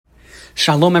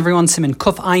Shalom everyone, Siman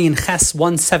Kuf Ayin Ches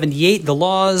 178, the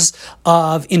laws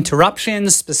of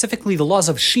interruptions, specifically the laws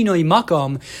of Shinoi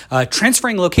Makom,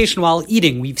 transferring location while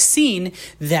eating. We've seen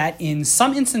that in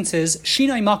some instances,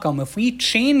 Shinoi Makom, if we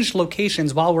change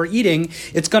locations while we're eating,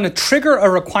 it's going to trigger a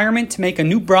requirement to make a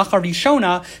new bracha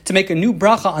rishona, to make a new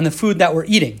bracha on the food that we're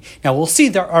eating. Now we'll see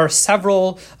there are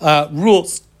several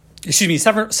rules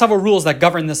that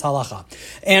govern this halacha.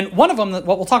 And one of them,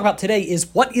 what we'll talk about today, is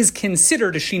what is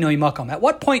considered a shinoi makom. At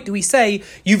what point do we say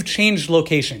you've changed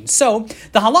location? So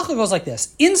the halacha goes like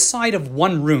this. Inside of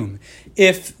one room,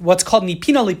 if what's called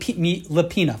mipina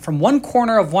lepina, from one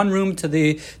corner of one room to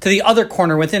the other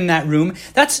corner within that room,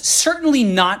 that's certainly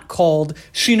not called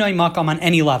shinoi makom on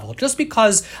any level. Just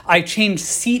because I changed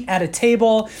seat at a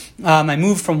table, I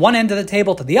moved from one end of the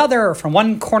table to the other, or from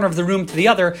one corner of the room to the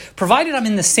other, provided I'm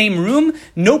in the same room,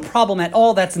 no problem at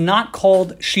all. That's not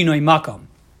called shinoi makom.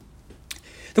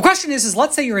 The question is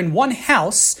let's say you're in one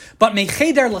house, but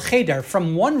mecheder lecheder,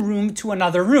 from one room to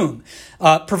another room.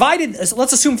 Provided,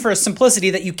 let's assume for simplicity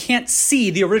that you can't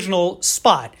see the original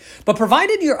spot, but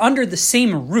provided you're under the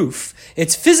same roof,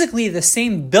 it's physically the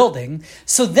same building,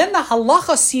 so then the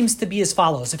halacha seems to be as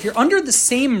follows. If you're under the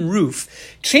same roof,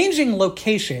 changing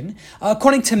location,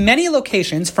 according to many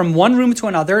locations, from one room to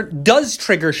another, does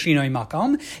trigger shinoi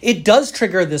makom. It does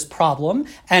trigger this problem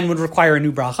and would require a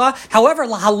new bracha. However,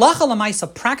 la halacha l'maisa,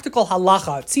 practical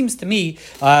halacha, it seems to me,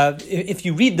 if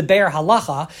you read the Be'er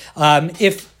halacha,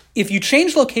 if you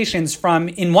change locations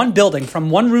in one building, from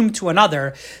one room to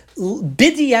another,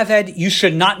 b'diavad, you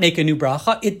should not make a new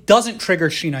bracha. It doesn't trigger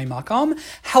shinoi makom.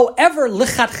 However,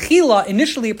 lichatchila,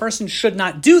 initially a person should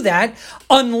not do that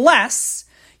unless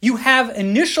you have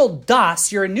initial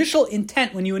das, your initial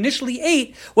intent when you initially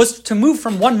ate was to move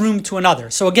from one room to another.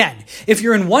 So again, if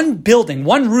you're in one building,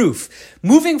 one roof,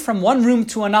 moving from one room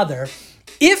to another,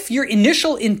 if your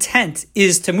initial intent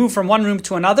is to move from one room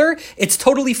to another, it's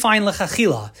totally fine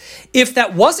l'chachila. If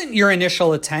that wasn't your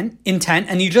initial intent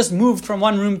and you just moved from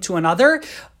one room to another,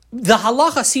 the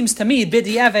halacha seems to me,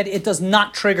 b'diavad, it does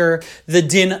not trigger the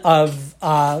din of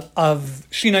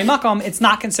shinoi makom. It's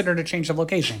not considered a change of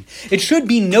location. It should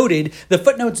be noted, the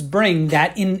footnotes bring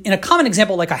that in a common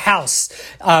example like a house,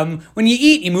 when you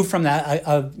eat, you move from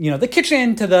the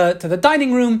kitchen to the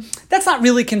dining room. That's not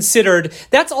really considered.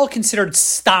 That's all considered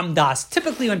stam das.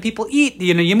 Typically, when people eat,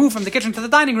 you move from the kitchen to the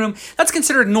dining room. That's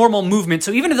considered normal movement.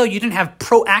 So even though you didn't have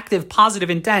proactive, positive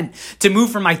intent to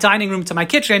move from my dining room to my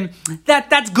kitchen,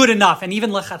 that's good enough. And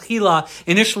even lechatchila,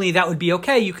 initially that would be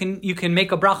okay. You can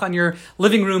make a bracha in your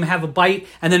living room, have a bite,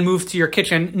 and then move to your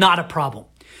kitchen. Not a problem.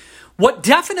 What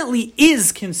definitely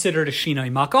is considered a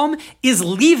shinoi makom is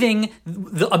leaving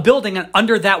a building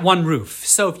under that one roof.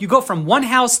 So if you go from one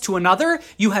house to another,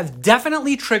 you have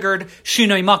definitely triggered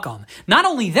shinoi makom. Not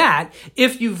only that,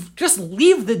 if you just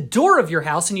leave the door of your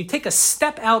house and you take a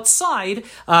step outside,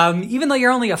 even though you're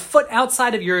only a foot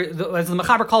outside of as the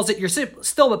Mechaber calls it, you're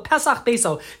still with Pesach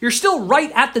Beso. You're still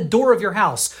right at the door of your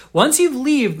house. Once you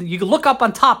leave, you look up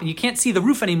on top and you can't see the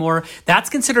roof anymore. That's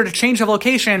considered a change of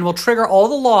location, will trigger all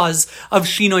the laws of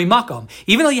shinoi makom.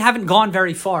 Even though you haven't gone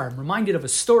very far. I'm reminded of a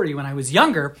story when I was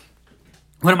younger.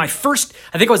 One of my first,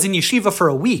 I think I was in yeshiva for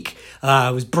a week. I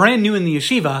was brand new in the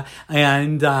yeshiva,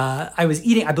 and I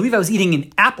believe I was eating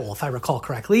an apple, if I recall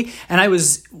correctly, and I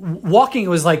was walking, it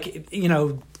was like,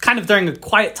 kind of during a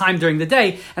quiet time during the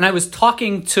day, and I was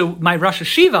talking to my Rosh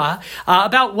Yeshiva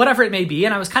about whatever it may be,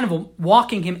 and I was kind of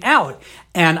walking him out,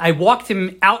 and I walked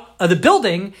him out of the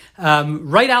building,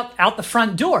 right out the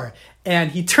front door.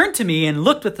 And he turned to me and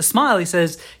looked with a smile. He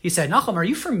said, Nachum, are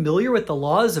you familiar with the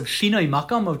laws of shinoi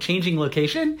makom, of changing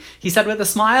location? He said with a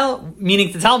smile,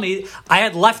 meaning to tell me I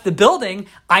had left the building.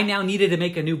 I now needed to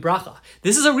make a new bracha.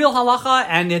 This is a real halacha,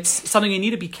 and it's something you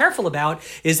need to be careful about,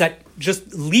 is that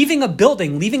just leaving a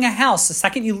building, leaving a house, the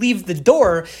second you leave the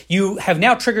door, you have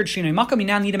now triggered shinoi makom. You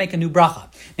now need to make a new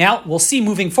bracha. Now, we'll see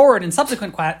moving forward in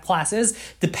subsequent classes,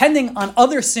 depending on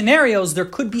other scenarios, there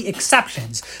could be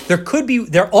exceptions.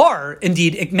 There are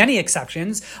indeed many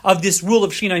exceptions of this rule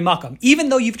of shinoi makom. Even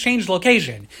though you've changed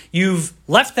location, you've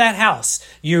left that house,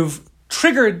 you've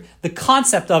triggered the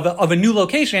concept of a new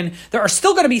location, there are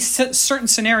still going to be certain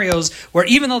scenarios where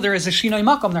even though there is a shinoi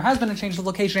makom, there has been a change of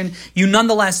location, you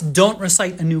nonetheless don't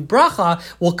recite a new bracha.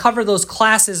 We'll cover those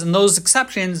classes and those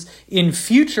exceptions in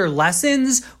future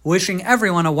lessons. Wishing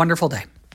everyone a wonderful day.